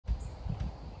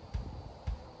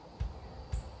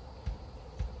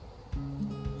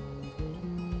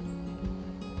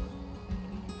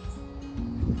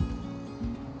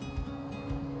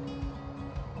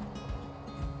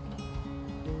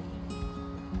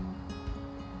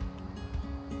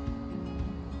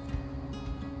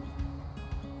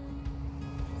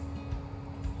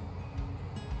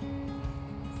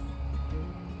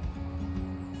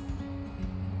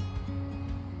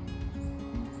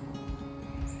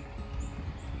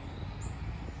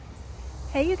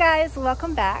Hey you guys,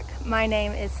 welcome back. My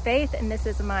name is Faith and this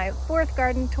is my fourth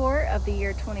garden tour of the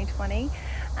year 2020.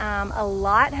 A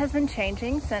lot has been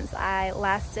changing since I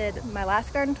did my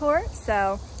last garden tour,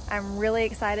 so I'm really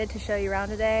excited to show you around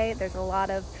today. There's a lot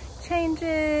of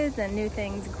changes and new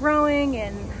things growing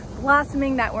and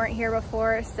blossoming that weren't here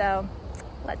before, so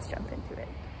let's jump into it.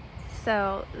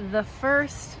 So the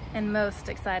first and most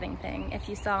exciting thing, if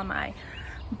you saw my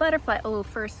butterfly, oh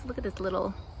first look at this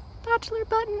little bachelor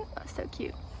button, oh, so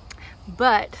cute.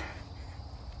 But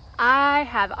I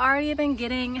have already been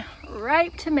getting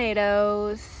ripe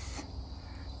tomatoes.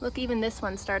 Look, even this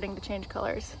one's starting to change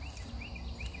colors.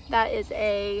 That is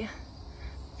I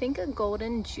think a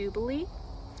golden Jubilee.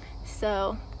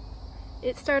 So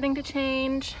it's starting to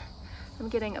change. I'm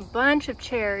getting a bunch of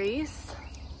cherries.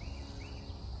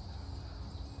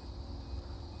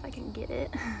 If I can get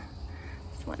it.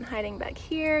 One hiding back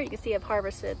here. You can see I've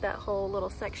harvested that whole little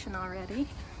section already.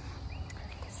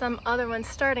 Some other ones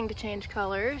starting to change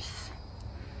colors.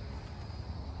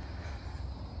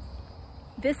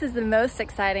 This is the most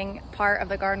exciting part of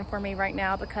the garden for me right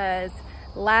now because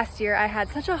last year I had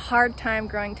such a hard time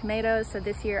growing tomatoes, so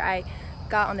this year I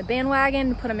got on the bandwagon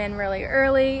and put them in really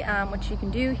early, which you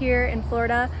can do here in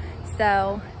Florida.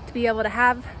 So to be able to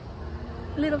have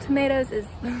little tomatoes is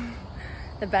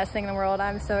the best thing in the world.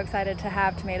 I'm so excited to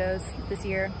have tomatoes this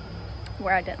year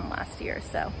where I didn't last year,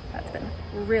 so that's been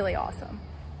really awesome.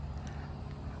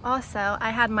 Also, I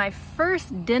had my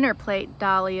first dinner plate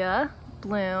dahlia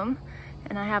bloom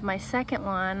and I have my second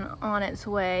one on its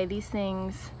way. These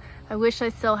things, I wish I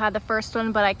still had the first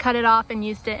one, but I cut it off and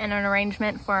used it in an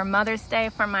arrangement for Mother's Day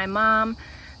for my mom,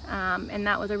 and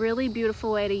that was a really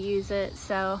beautiful way to use it,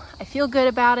 so I feel good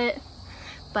about it,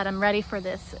 but I'm ready for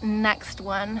this next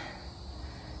one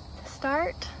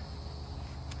start.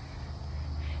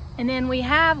 And then we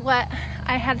have what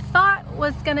I had thought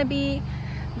was gonna be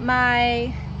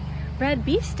my red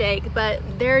beefsteak, but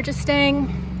they're just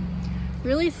staying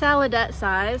really saladette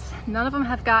size. None of them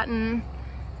have gotten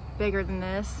bigger than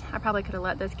this. I probably could have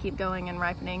let this keep going and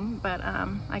ripening, but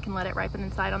I can let it ripen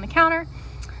inside on the counter.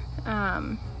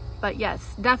 But yes,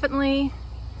 definitely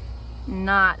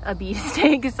not a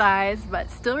beefsteak size,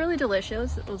 but still really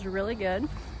delicious. It was really good.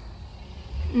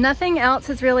 Nothing else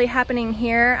is really happening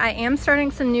here. I am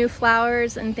starting some new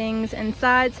flowers and things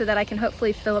inside so that I can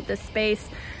hopefully fill up this space.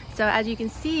 So as you can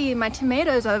see, my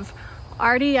tomatoes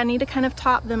I need to kind of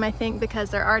top them, I think,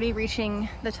 because they're already reaching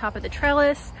the top of the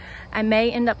trellis. I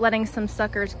may end up letting some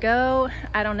suckers go.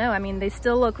 I don't know. I mean, they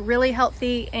still look really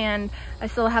healthy and I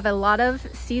still have a lot of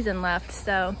season left.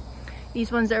 So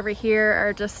these ones over here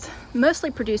are just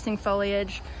mostly producing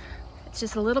foliage. It's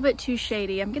just a little bit too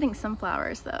shady. I'm getting some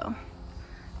flowers though.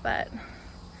 But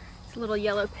it's little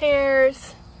yellow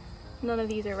pears. None of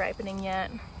these are ripening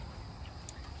yet,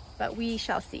 but we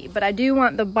shall see. But I do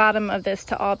want the bottom of this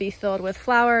to all be filled with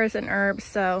flowers and herbs,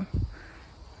 so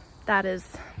that is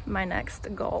my next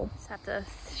goal. Just have to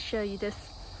show you this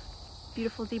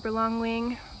beautiful zebra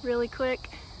longwing really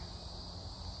quick.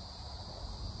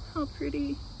 How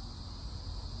pretty.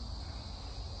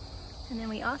 And then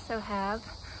we also have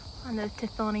on the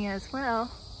Tithonia as well.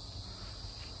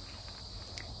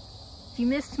 If you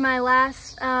missed my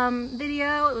last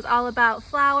video, it was all about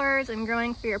flowers and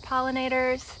growing for your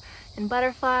pollinators and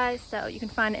butterflies, so you can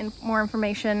find more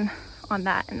information on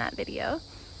that in that video.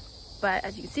 But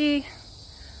as you can see,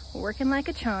 working like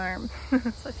a charm.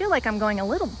 So I feel like I'm going a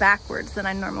little backwards than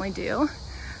I normally do.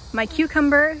 My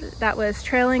cucumber that was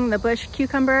trailing the bush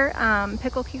cucumber,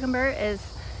 pickle cucumber, is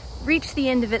reached the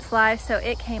end of its life, so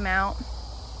it came out.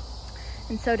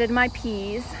 And so did my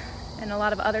peas and a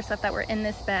lot of other stuff that were in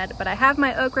this bed. But I have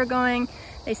my okra going.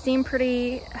 They seem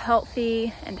pretty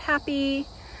healthy and happy.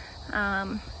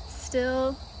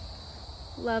 Still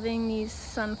loving these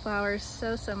sunflowers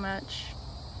so much.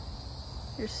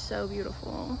 They're so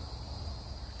beautiful.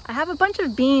 I have a bunch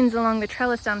of beans along the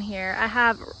trellis down here. I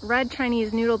have red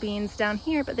Chinese noodle beans down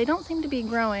here, but they don't seem to be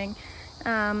growing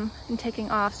and taking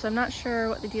off, so I'm not sure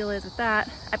what the deal is with that.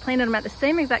 I planted them at the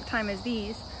same exact time as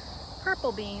these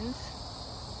purple beans,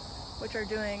 which are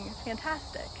doing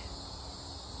fantastic.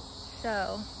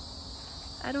 So,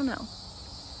 I don't know.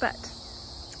 But,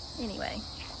 anyway,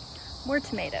 more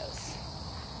tomatoes.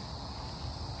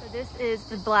 So this is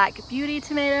the Black Beauty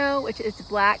tomato, which is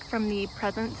black from the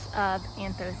presence of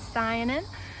anthocyanin.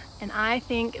 And I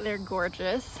think they're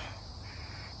gorgeous.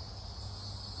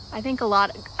 I think a lot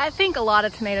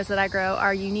of tomatoes that I grow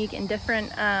are unique and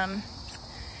different. And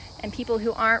people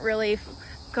who aren't really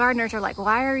gardeners are like,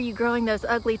 why are you growing those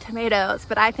ugly tomatoes?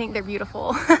 But I think they're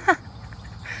beautiful.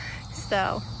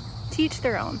 So, teach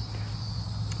their own.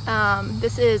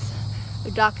 This is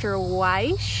Dr.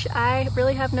 Wyche. I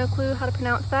really have no clue how to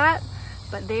pronounce that,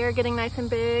 but they are getting nice and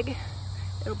big.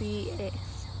 It'll be a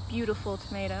beautiful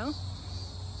tomato.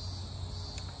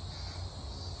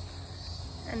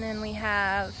 And then we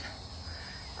have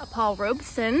a Paul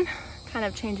Robeson, kind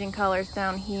of changing colors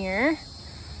down here,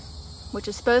 which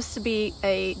is supposed to be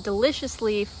a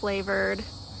deliciously flavored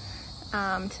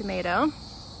tomato.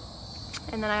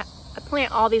 And then I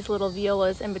plant all these little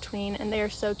violas in between, and they are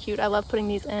so cute. I love putting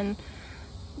these in,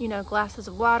 you know, glasses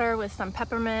of water with some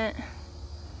peppermint.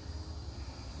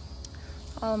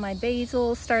 All of my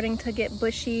basil starting to get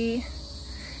bushy.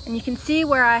 And you can see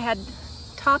where I had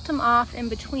topped them off in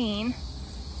between.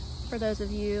 For those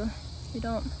of you who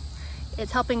don't,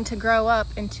 it's helping to grow up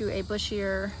into a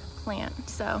bushier plant.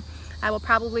 So I will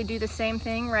probably do the same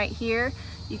thing right here.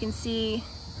 You can see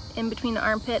in between the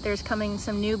armpit there's coming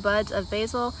some new buds of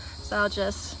basil. So I'll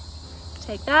just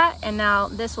take that, and now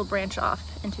this will branch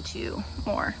off into 2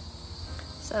 more.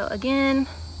 So again,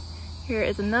 here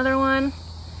is another one.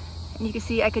 And you can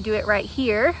see I could do it right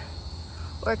here,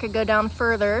 or I could go down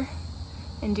further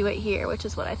and do it here, which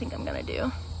is what I think I'm gonna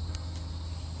do.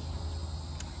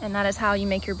 And that is how you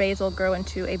make your basil grow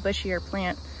into a bushier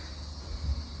plant.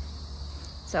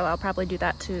 So I'll probably do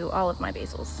that to all of my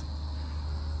basils.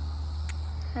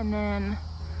 And then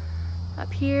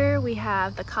up here we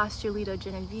have the Costoluto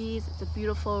Genovese. It's a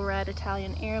beautiful red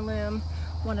Italian heirloom.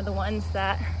 One of the ones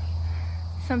that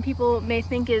some people may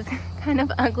think is kind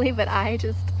of ugly, but I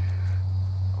just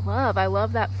love. I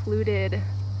love that fluted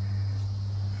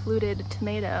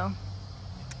tomato.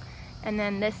 And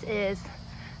then this is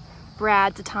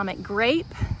Brad's Atomic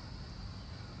Grape,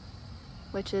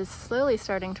 which is slowly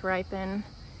starting to ripen.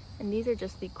 And these are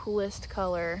just the coolest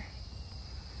color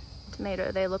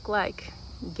tomato. They look like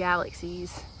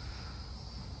galaxies.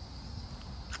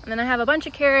 And then I have a bunch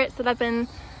of carrots that I've been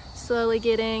slowly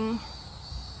getting.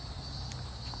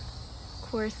 Of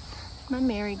course, my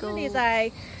marigolds. These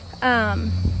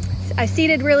I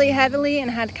seeded really heavily and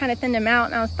had kind of thinned them out,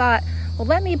 and I thought, well,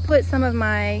 let me put some of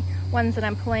my ones that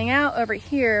I'm pulling out over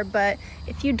here. But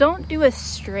if you don't do a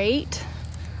straight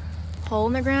hole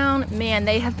in the ground, man,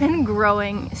 they have been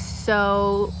growing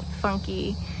so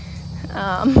funky.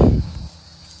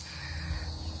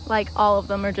 Like all of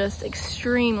them are just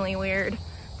extremely weird.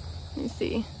 Let me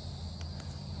see.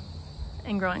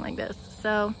 And growing like this.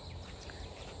 So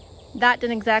that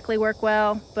didn't exactly work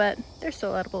well, but they're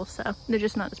still edible, so they're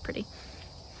just not as pretty.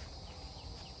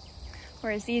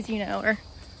 Whereas these, you know, are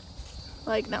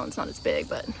like, that one's not as big,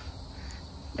 but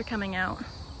they're coming out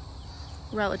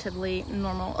relatively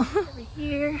normal. Over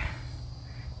here,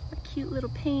 our cute little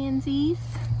pansies.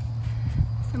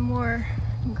 Some more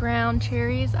ground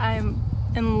cherries. I'm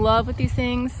in love with these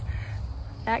things.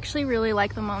 I actually really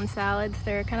like them on salads.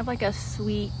 They're kind of like a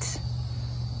sweet,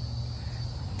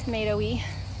 tomatoey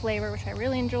flavor, which I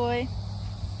really enjoy.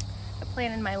 I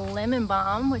planted my lemon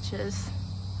balm, which is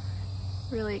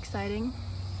really exciting.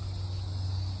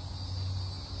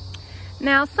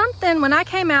 Now when I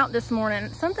came out this morning,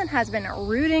 something has been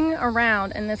rooting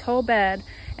around in this whole bed,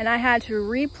 and I had to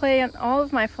replant all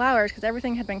of my flowers because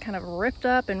everything had been kind of ripped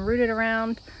up and rooted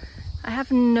around. I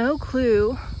have no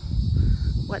clue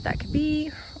what that could be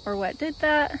or what did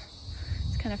that.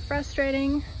 It's kind of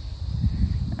frustrating.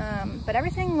 But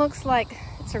everything looks like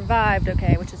it survived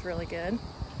okay, which is really good.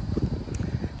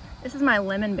 This is my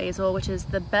lemon basil, which is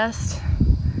the best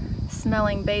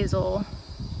smelling basil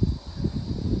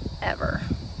ever.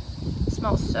 It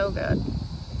smells so good.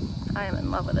 I am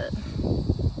in love with it.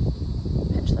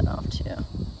 Pinch that off too.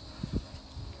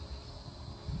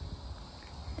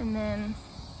 And then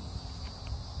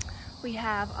we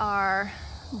have our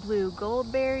blue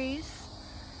gold berries,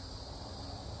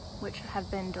 which have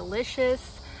been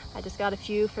delicious. I just got a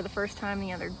few for the first time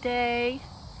the other day.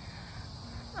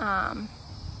 And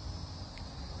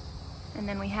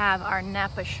then we have our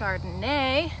Napa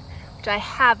Chardonnay, which I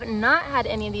have not had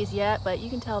any of these yet, but you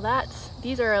can tell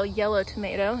these are a yellow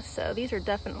tomato, so these are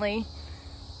definitely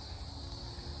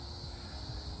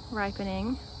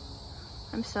ripening.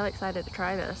 I'm so excited to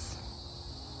try this.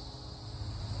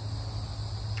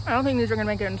 I don't think these are gonna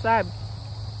make it inside.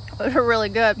 Those are really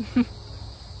good.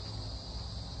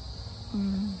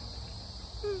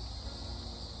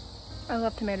 I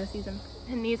love tomato season.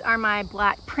 And these are my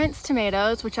Black Prince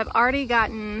tomatoes, which I've already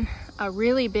gotten a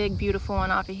really big, beautiful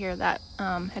one off of here that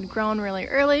had grown really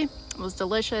early. It was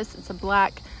delicious. It's a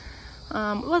black,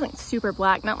 it wasn't super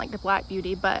black, not like the Black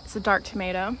Beauty, but it's a dark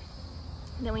tomato.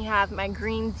 And then we have my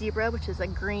green zebra, which is a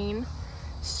green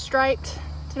striped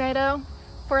tomato.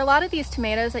 For a lot of these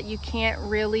tomatoes that you can't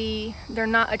really, they're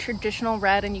not a traditional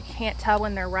red and you can't tell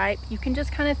when they're ripe, you can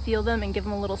just kind of feel them and give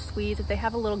them a little squeeze. If they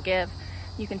have a little give,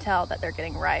 you can tell that they're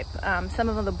getting ripe. Some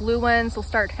of them, the blue ones, will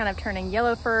start kind of turning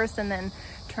yellow first and then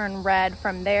turn red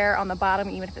from there on the bottom,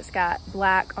 even if it's got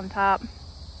black on top.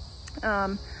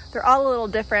 They're all a little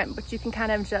different, but you can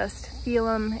kind of just feel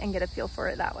them and get a feel for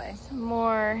it that way. Some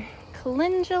more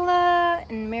calendula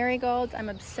and marigolds. I'm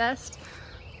obsessed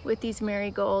with these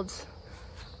marigolds.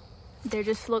 They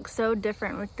just look so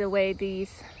different with the way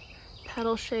these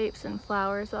petal shapes and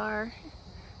flowers are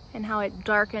and how it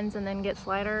darkens and then gets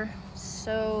lighter.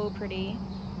 So pretty.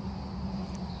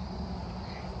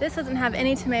 This doesn't have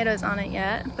any tomatoes on it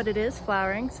yet, but it is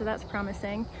flowering, so that's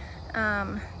promising.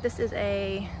 This is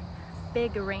a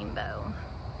big rainbow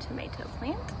tomato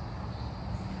plant.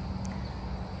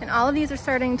 And all of these are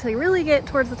starting to really get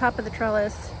towards the top of the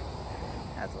trellis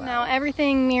as well. Now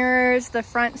everything mirrors the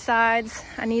front sides.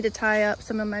 I need to tie up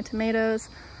some of my tomatoes,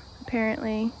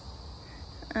 apparently.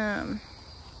 But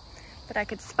I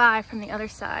could spy from the other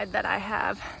side that I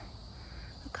have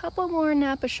a couple more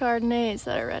Napa Chardonnays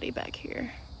that are ready back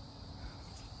here.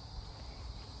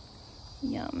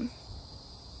 Yum.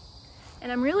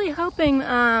 And I'm really hoping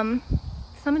some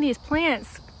of these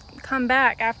plants come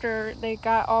back after they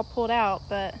got all pulled out,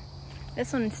 but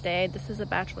this one stayed. This is a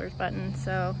bachelor's button,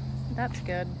 so that's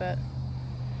good, but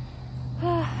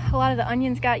a lot of the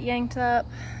onions got yanked up,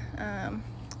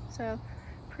 so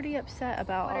pretty upset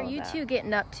about all of that. What are you two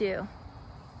getting up to?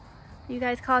 You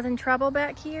guys causing trouble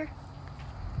back here?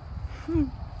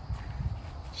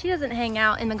 She doesn't hang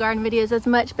out in the garden videos as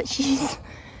much, but she's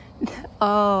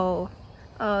oh,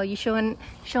 you showing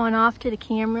off to the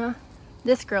camera?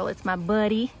 This girl is my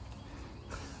buddy.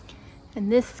 And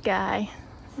this guy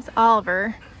is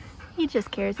Oliver. He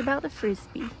just cares about the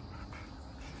frisbee.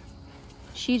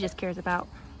 She just cares about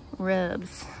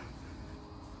rubs.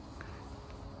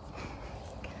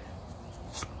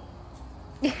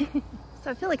 So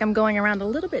I feel like I'm going around a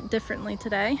little bit differently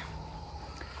today.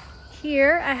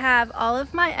 Here I have all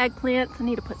of my eggplants. I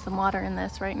need to put some water in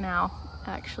this right now,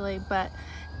 actually, but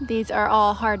these are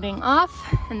all hardening off,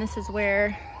 and this is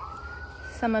where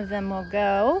some of them will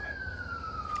go.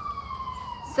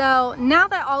 So now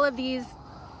that all of these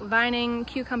vining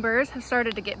cucumbers have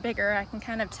started to get bigger, I can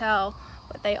kind of tell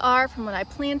what they are from what I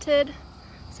planted.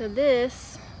 So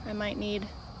this I might need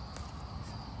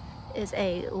is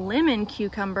a lemon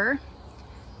cucumber.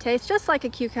 Tastes just like a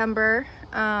cucumber,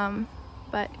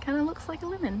 but kind of looks like a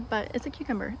lemon, but it's a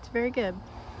cucumber. It's very good.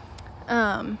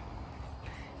 And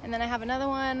then I have another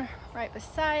one right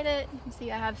beside it. You can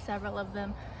see I have several of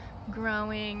them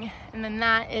growing. And then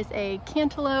that is a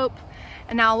cantaloupe.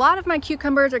 And now a lot of my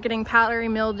cucumbers are getting powdery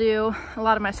mildew. A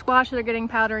lot of my squashes are getting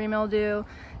powdery mildew.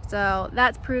 So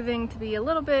that's proving to be a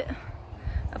little bit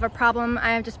of a problem.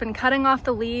 I have just been cutting off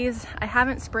the leaves. I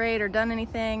haven't sprayed or done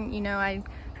anything. You know, I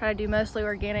try to do mostly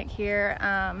organic here.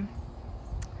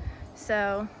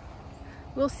 So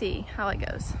we'll see how it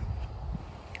goes.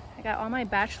 I got all my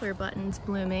bachelor buttons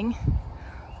blooming.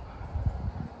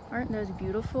 Aren't those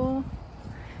beautiful?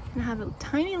 And I have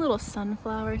tiny little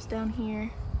sunflowers down here.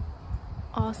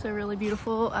 Also really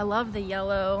beautiful. I love the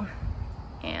yellow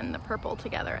and the purple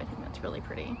together. I think that's really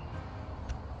pretty.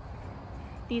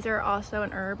 These are also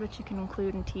an herb that you can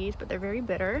include in teas, but they're very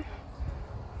bitter.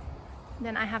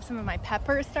 Then I have some of my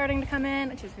peppers starting to come in,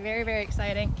 which is very, very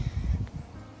exciting.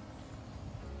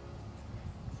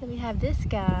 So we have this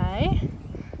guy.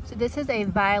 So this is a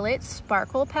violet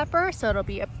sparkle pepper, so it'll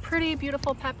be a pretty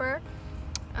beautiful pepper.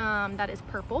 That is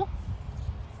purple.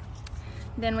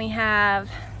 Then we have,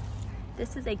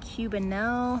 this is a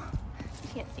cubanelle. You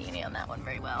can't see any on that one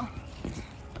very well.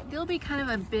 But they'll be kind of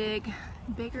a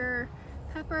bigger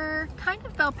pepper, kind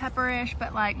of bell pepperish,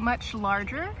 but like much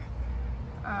larger.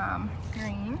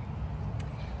 Green.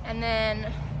 And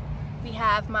then we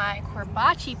have my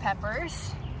corbaci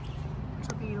peppers, which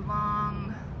will be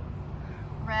long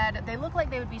red. They look like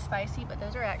they would be spicy, but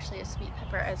those are actually a sweet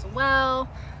pepper as well.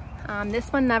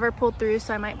 This one never pulled through,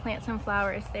 so I might plant some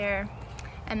flowers there.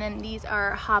 And then these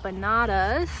are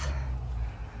habanadas,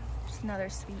 just another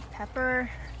sweet pepper.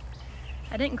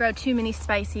 I didn't grow too many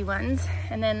spicy ones.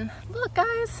 And then look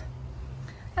guys,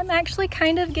 I'm actually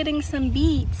kind of getting some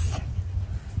beets.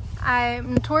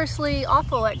 I'm notoriously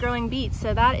awful at growing beets,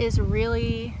 so that is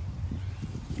really,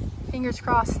 fingers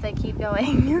crossed they keep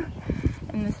going.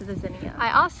 And this is a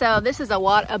zinnia. This is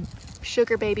a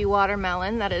sugar baby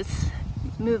watermelon that is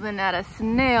moving at a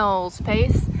snail's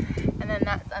pace. And then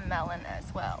that's a melon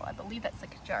as well. I believe that's a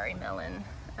Kajari melon.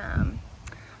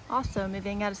 Also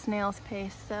moving at a snail's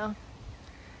pace, so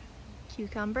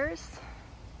cucumbers.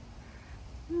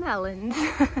 melons.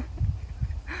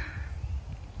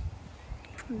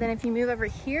 Then if you move over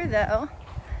here though,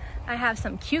 I have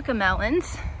some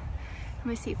cucamelons. Let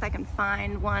me see if I can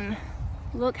find one.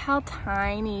 Look how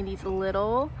tiny these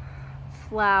little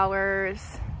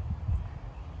flowers.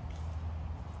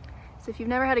 So if you've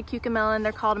never had a cucamelon,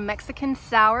 they're called Mexican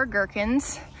sour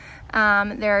gherkins.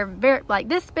 They're very like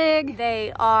this big.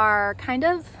 They are kind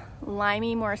of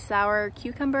limey, more sour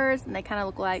cucumbers, and they kind of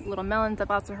look like little melons.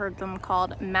 I've also heard them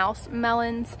called mouse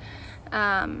melons.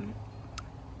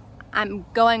 I'm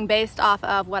going based off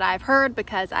of what I've heard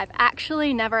because I've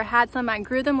actually never had some. I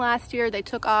grew them last year, they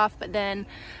took off, but then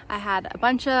I had a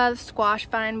bunch of squash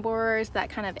vine borers that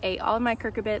kind of ate all of my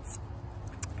cucurbits,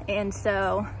 and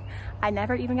so I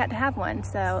never even got to have one.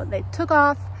 So they took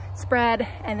off, spread,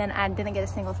 and then I didn't get a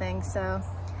single thing, so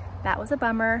that was a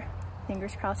bummer.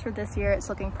 Fingers crossed for this year. It's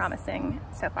looking promising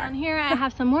so far. Down here I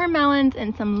have some more melons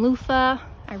and some loofah.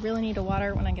 I really need to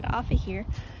water when I get off of here.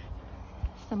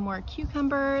 Some more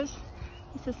cucumbers.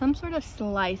 This is some sort of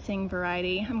slicing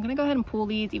variety. I'm gonna go ahead and pull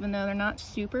these even though they're not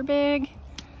super big,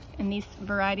 and this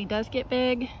variety does get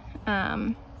big,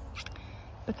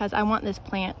 because I want this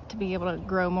plant to be able to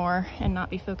grow more and not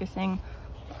be focusing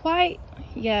quite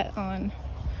yet on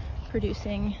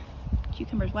producing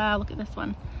cucumbers. Wow, look at this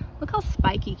one. Look how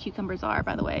spiky cucumbers are,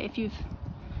 by the way. If you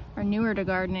are newer to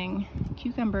gardening,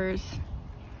 cucumbers,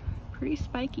 pretty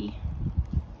spiky.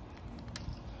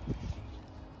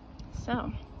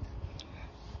 So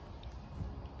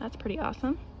that's pretty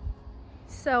awesome.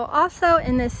 So also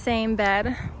in this same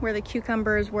bed where the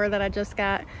cucumbers were that I just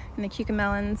got and the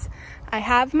cucamelons, I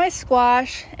have my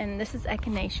squash, and this is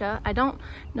echinacea. I don't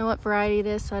know what variety it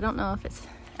is, so I don't know if it's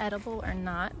edible or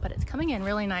not, but it's coming in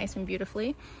really nice and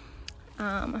beautifully.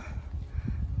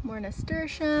 More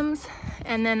nasturtiums,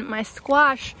 and then my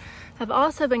squash have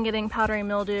also been getting powdery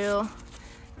mildew,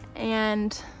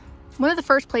 and one of the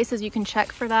first places you can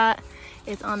check for that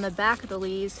is on the back of the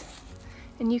leaves,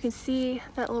 and you can see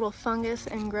that little fungus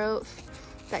and growth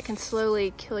that can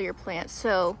slowly kill your plants.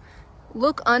 So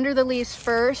look under the leaves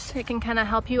first. It can kind of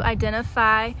help you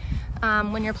identify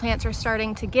when your plants are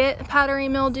starting to get powdery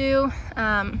mildew.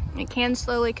 It can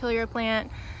slowly kill your plant.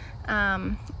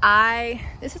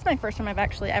 This is my first time I've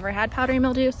actually ever had powdery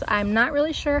mildew, so I'm not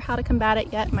really sure how to combat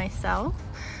it yet myself.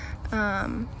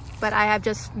 But I have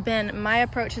just been, my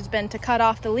approach has been to cut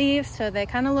off the leaves so they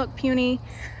kind of look puny,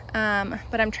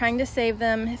 but I'm trying to save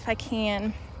them if I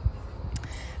can.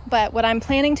 But what I'm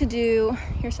planning to do,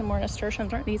 here's some more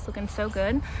nasturtiums. Aren't these looking so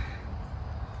good?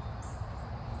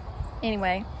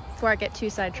 Anyway, before I get too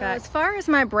sidetracked. As far as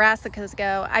my brassicas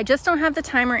go, I just don't have the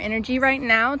time or energy right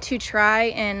now to try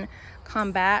and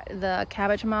combat the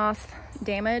cabbage moth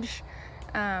damage.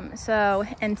 And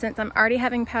since I'm already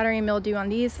having powdery mildew on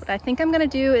these, what I think I'm gonna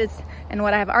do is, and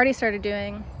what I have already started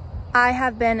doing, I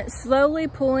have been slowly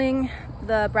pulling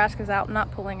the brassicas out,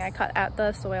 not pulling, I cut at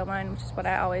the soil line, which is what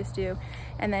I always do,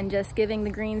 and then just giving the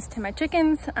greens to my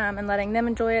chickens and letting them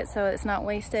enjoy it so it's not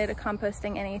wasted,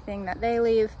 composting anything that they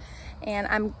leave. And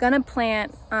I'm gonna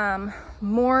plant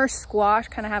more squash,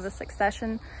 kind of have a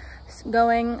succession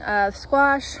going of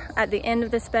squash at the end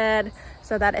of this bed,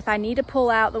 so that if I need to pull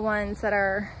out the ones that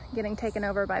are getting taken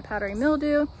over by powdery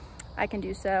mildew, I can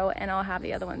do so, and I'll have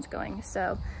the other ones going.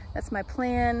 So that's my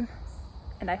plan,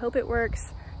 and I hope it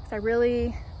works, because I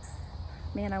really,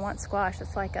 man, I want squash.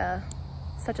 It's like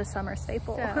such a summer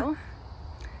staple. So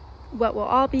what will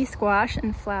all be squash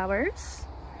and flowers.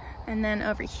 And then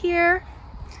over here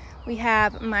we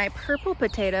have my purple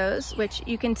potatoes, which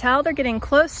you can tell they're getting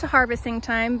close to harvesting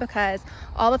time because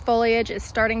all the foliage is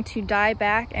starting to die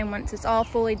back, and once it's all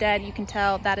fully dead, you can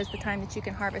tell that is the time that you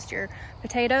can harvest your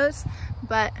potatoes.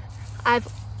 But I've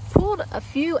pulled a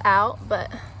few out,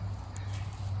 but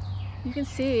you can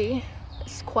see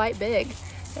it's quite big,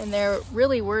 and they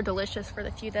really were delicious for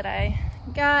the few that I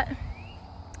got.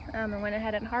 And went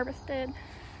ahead and harvested.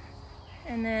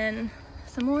 And then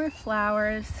some more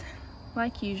flowers,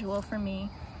 like usual for me.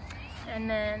 And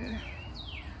then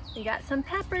we got some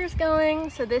peppers going.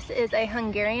 So this is a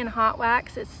Hungarian hot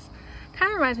wax. It's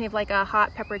kind of reminds me of like a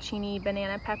hot pepperoncini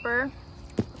banana pepper.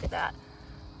 Look at that.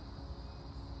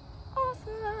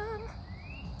 Awesome.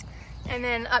 And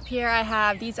then up here I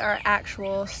have, these are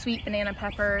actual sweet banana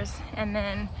peppers. And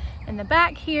then in the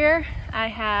back here I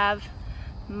have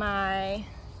my,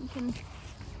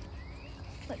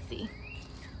 let's see,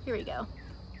 here we go,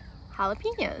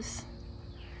 jalapenos.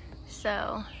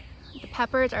 So the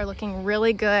peppers are looking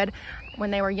really good.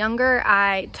 When they were younger,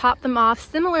 I topped them off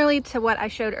similarly to what I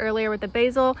showed earlier with the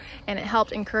basil, and it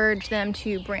helped encourage them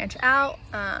to branch out.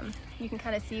 You can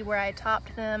kind of see where I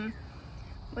topped them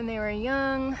when they were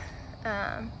young.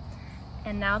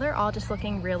 And now they're all just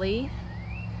looking really,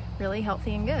 really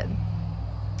healthy and good.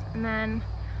 And then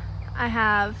I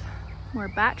have more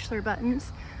bachelor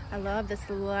buttons. I love this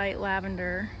light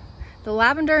lavender. The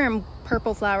lavender and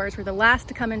purple flowers were the last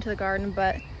to come into the garden,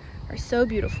 but are so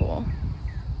beautiful.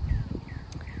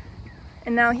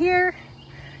 And now here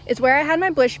is where I had my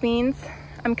bush beans.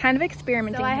 I'm kind of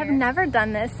experimenting here. I have never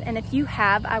done this, and if you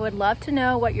have, I would love to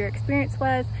know what your experience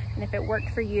was and if it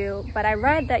worked for you. But I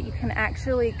read that you can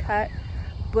actually cut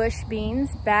bush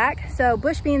beans back. So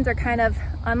bush beans are kind of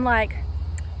unlike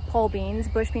pole beans.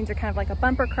 Bush beans are kind of like a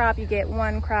bumper crop. You get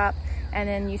one crop and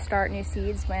then you start new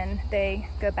seeds when they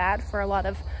go bad for a lot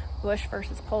of bush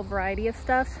versus pole variety of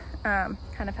stuff. Kind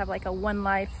of have like a one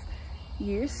life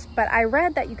use. But I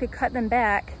read that you could cut them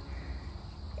back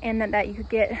and that you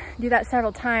could do that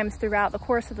several times throughout the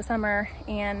course of the summer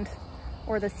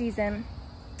or the season,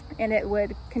 and it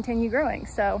would continue growing.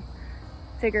 So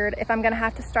figured if I'm gonna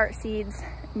have to start seeds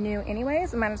new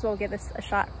anyways, I might as well give this a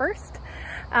shot first.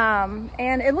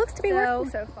 And it looks to be working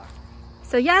so far.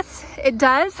 So yes, it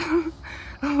does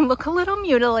look a little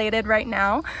mutilated right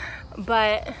now,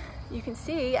 but you can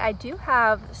see I do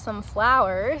have some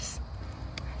flowers.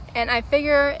 And I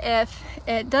figure if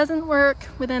it doesn't work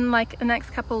within like the next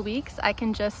couple of weeks, I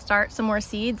can just start some more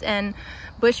seeds. And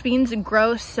bush beans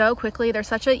grow so quickly. They're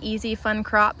such an easy, fun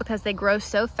crop because they grow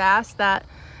so fast that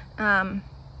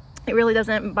it really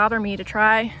doesn't bother me to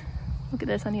try. Look at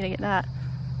this, I need to get that.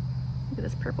 Look at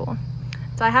this purple.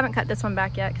 So I haven't cut this one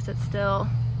back yet because it's still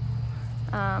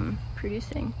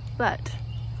producing. But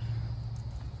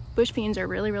bush beans are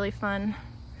really, really fun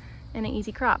and an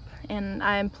easy crop. And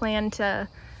I plan to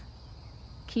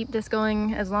keep this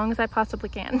going as long as I possibly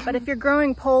can. But if you're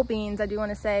growing pole beans, I do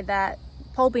want to say that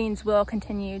pole beans will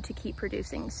continue to keep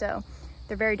producing. So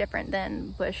they're very different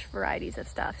than bush varieties of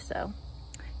stuff. So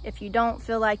if you don't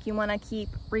feel like you want to keep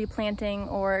replanting,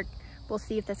 or we'll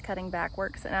see if this cutting back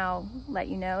works, and I'll let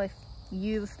you know. If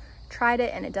you've tried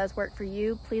it and it does work for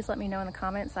you, please let me know in the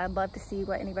comments. I'd love to see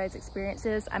what anybody's experience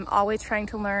is. I'm always trying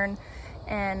to learn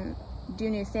and do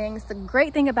new things. The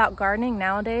great thing about gardening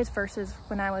nowadays versus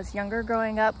when I was younger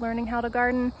growing up learning how to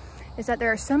garden is that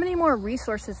there are so many more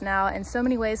resources now and so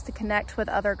many ways to connect with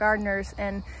other gardeners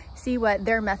and see what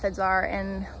their methods are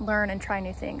and learn and try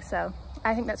new things. So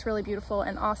I think that's really beautiful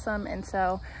and awesome. And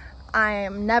so I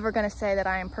am never going to say that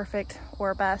I am perfect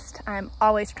or best. I'm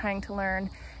always trying to learn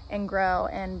and grow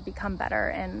and become better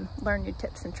and learn new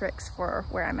tips and tricks for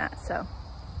where I'm at. So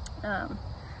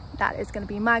that is going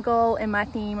to be my goal and my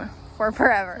theme for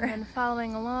forever. And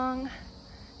following along,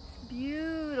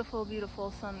 beautiful,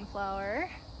 beautiful sunflower.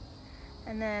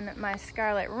 And then my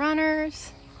scarlet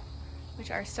runners,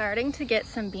 which are starting to get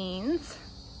some beans.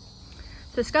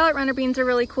 So scarlet runner beans are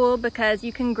really cool because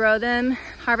you can grow them,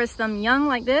 harvest them young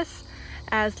like this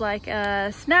as like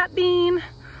a snap bean,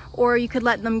 or you could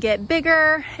let them get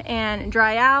bigger and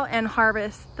dry out and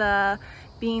harvest the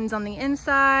beans on the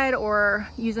inside, or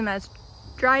use them as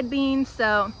dried beans.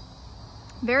 So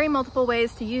very multiple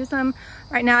ways to use them.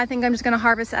 Right now I think I'm just going to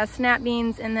harvest as snap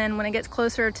beans, and then when it gets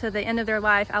closer to the end of their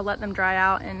life, I'll let them dry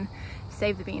out and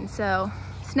save the beans. So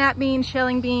snap beans,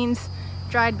 shelling beans,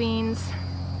 dried beans,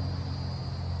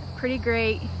 pretty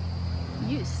great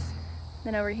use.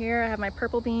 Then over here I have my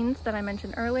purple beans that I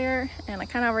mentioned earlier, and I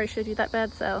kind of already showed you that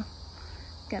bed, so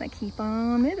gonna keep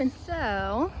on moving.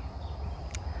 So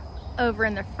over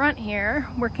in the front here,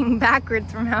 working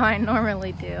backwards from how I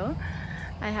normally do,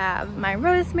 I have my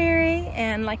rosemary,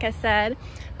 and like I said,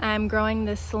 I'm growing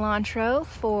this cilantro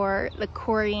for the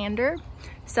coriander.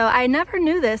 So I never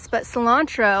knew this, but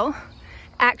cilantro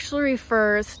actually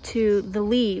refers to the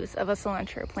leaves of a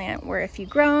cilantro plant, where if you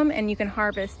grow them and you can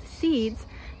harvest the seeds,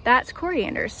 that's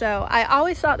coriander. So I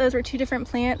always thought those were two different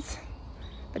plants,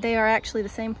 but they are actually the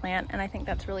same plant, and I think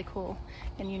that's really cool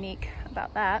and unique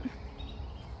about that.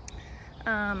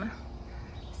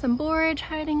 Some borage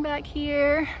hiding back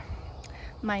here.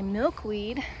 My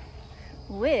milkweed,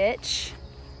 which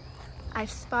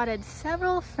I've spotted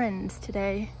several friends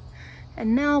today,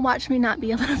 and now watch me not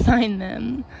be able to find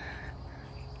them.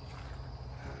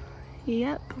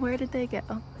 Yep, where did they go?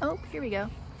 Oh, here we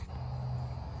go.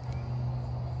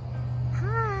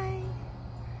 Hi!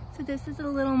 So this is a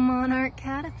little monarch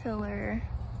caterpillar,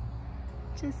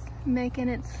 just making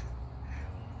its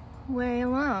way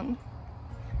along.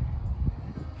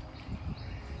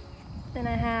 Then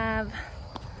I have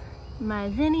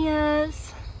my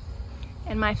zinnias,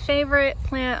 and my favorite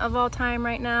plant of all time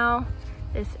right now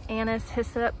is anise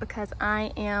hyssop, because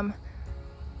I am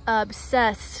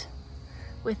obsessed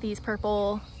with these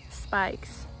purple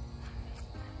spikes.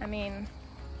 I mean,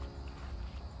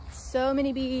 so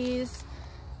many bees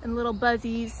and little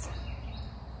buzzies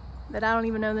that I don't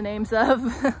even know the names of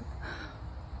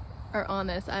are on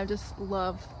this. I just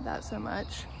love that so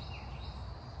much.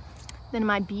 Then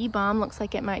my bee balm looks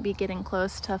like it might be getting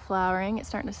close to flowering. It's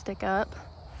starting to stick up.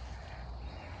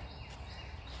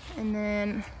 And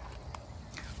then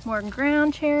more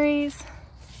ground cherries.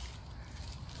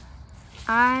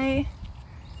 I'm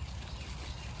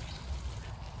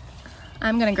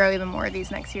gonna grow even more of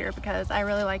these next year because I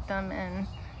really like them and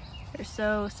they're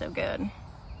so good.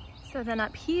 So then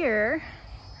up here,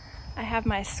 I have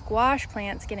my squash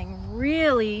plants getting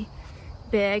really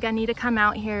big. I need to come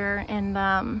out here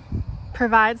and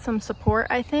provide some support,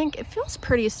 I think. It feels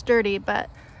pretty sturdy, but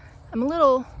I'm a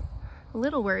little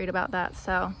worried about that.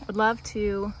 So would love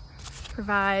to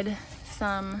provide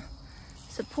some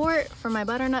support for my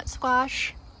butternut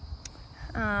squash.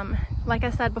 Like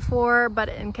I said before, but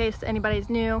in case anybody's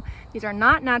new, these are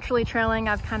not naturally trailing.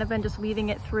 I've kind of been just weaving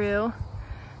it through.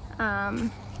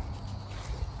 And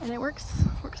it works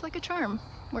like a charm.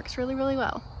 Works really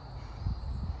well.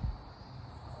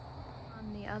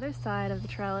 On the other side of the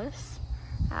trellis,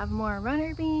 I have more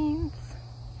runner beans,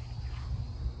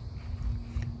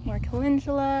 more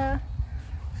calendula,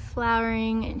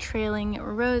 flowering and trailing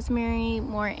rosemary,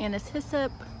 more anise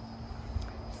hyssop,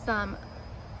 some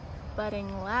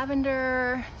budding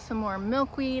lavender, some more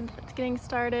milkweed that's getting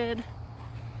started.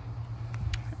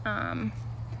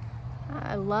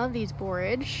 I love these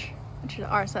borage, which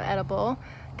are so edible,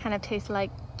 kind of taste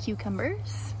like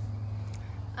cucumbers.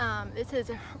 This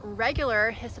is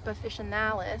regular Hyssop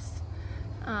officinalis,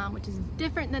 which is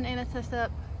different than anise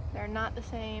hyssop. They're not the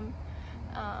same,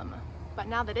 but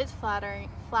now that it's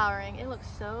flowering, it looks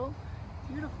so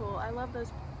beautiful. I love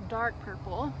those dark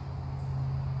purple.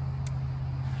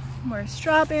 More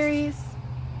strawberries,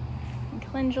 and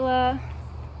calendula,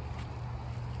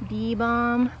 bee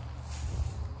balm,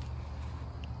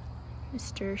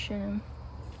 nasturtium.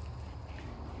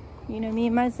 You know me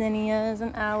and my zinnias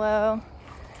and aloe.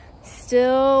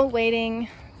 Still waiting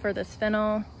for this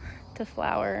fennel to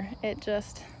flower. It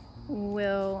just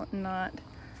will not.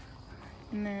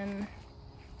 And then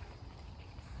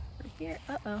over here,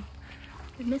 uh-oh,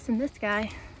 we're missing this guy.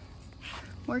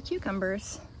 More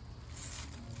cucumbers.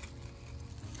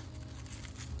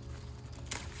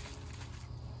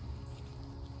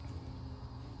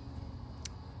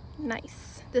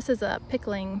 Nice. This is a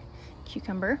pickling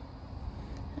cucumber.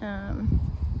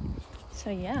 So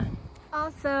yeah.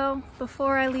 Also,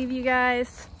 before I leave you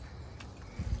guys,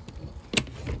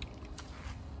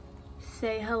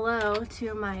 say hello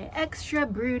to my extra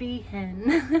broody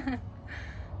hen.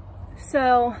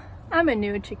 So I'm a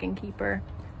new chicken keeper.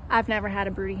 I've never had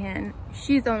a broody hen.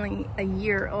 She's only a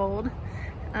year old.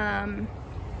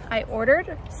 I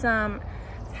ordered some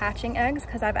hatching eggs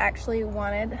because I've actually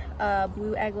wanted a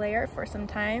blue egg layer for some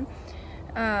time.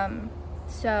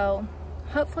 So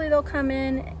hopefully they'll come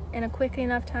in a quick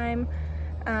enough time.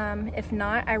 If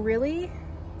not, I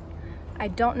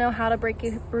don't know how to break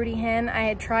a broody hen. I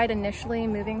had tried initially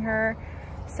moving her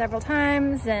several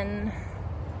times and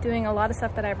doing a lot of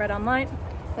stuff that I read online,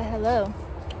 but hello.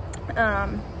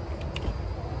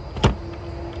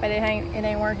 But it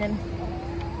ain't working.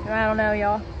 I don't know,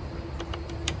 y'all,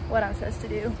 what I'm supposed to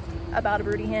do about a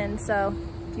broody hen. So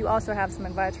if you also have some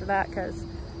advice for that, because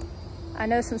I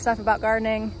know some stuff about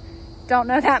gardening, don't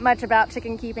know that much about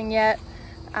chicken keeping yet,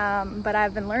 but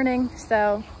I've been learning.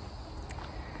 So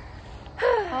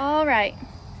all right,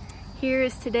 here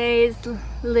is today's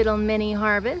little mini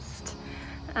harvest.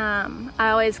 I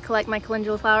always collect my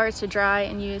calendula flowers to dry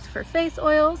and use for face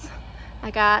oils. I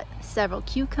got several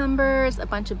cucumbers, a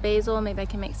bunch of basil, maybe I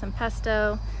can make some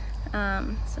pesto,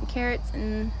 some carrots,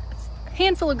 and a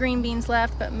handful of green beans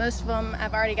left, but most of them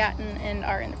I've already gotten and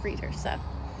are in the freezer.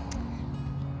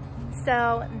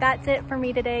 So that's it for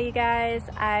me today, you guys.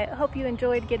 I hope you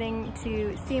enjoyed getting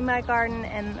to see my garden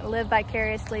and live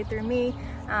vicariously through me.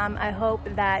 I hope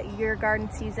that your garden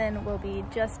season will be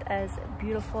just as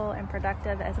beautiful and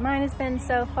productive as mine has been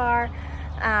so far.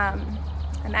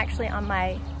 I'm actually on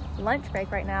my lunch break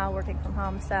right now, working from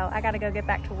home, so I gotta go get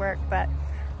back to work, but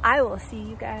I will see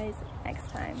you guys next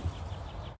time.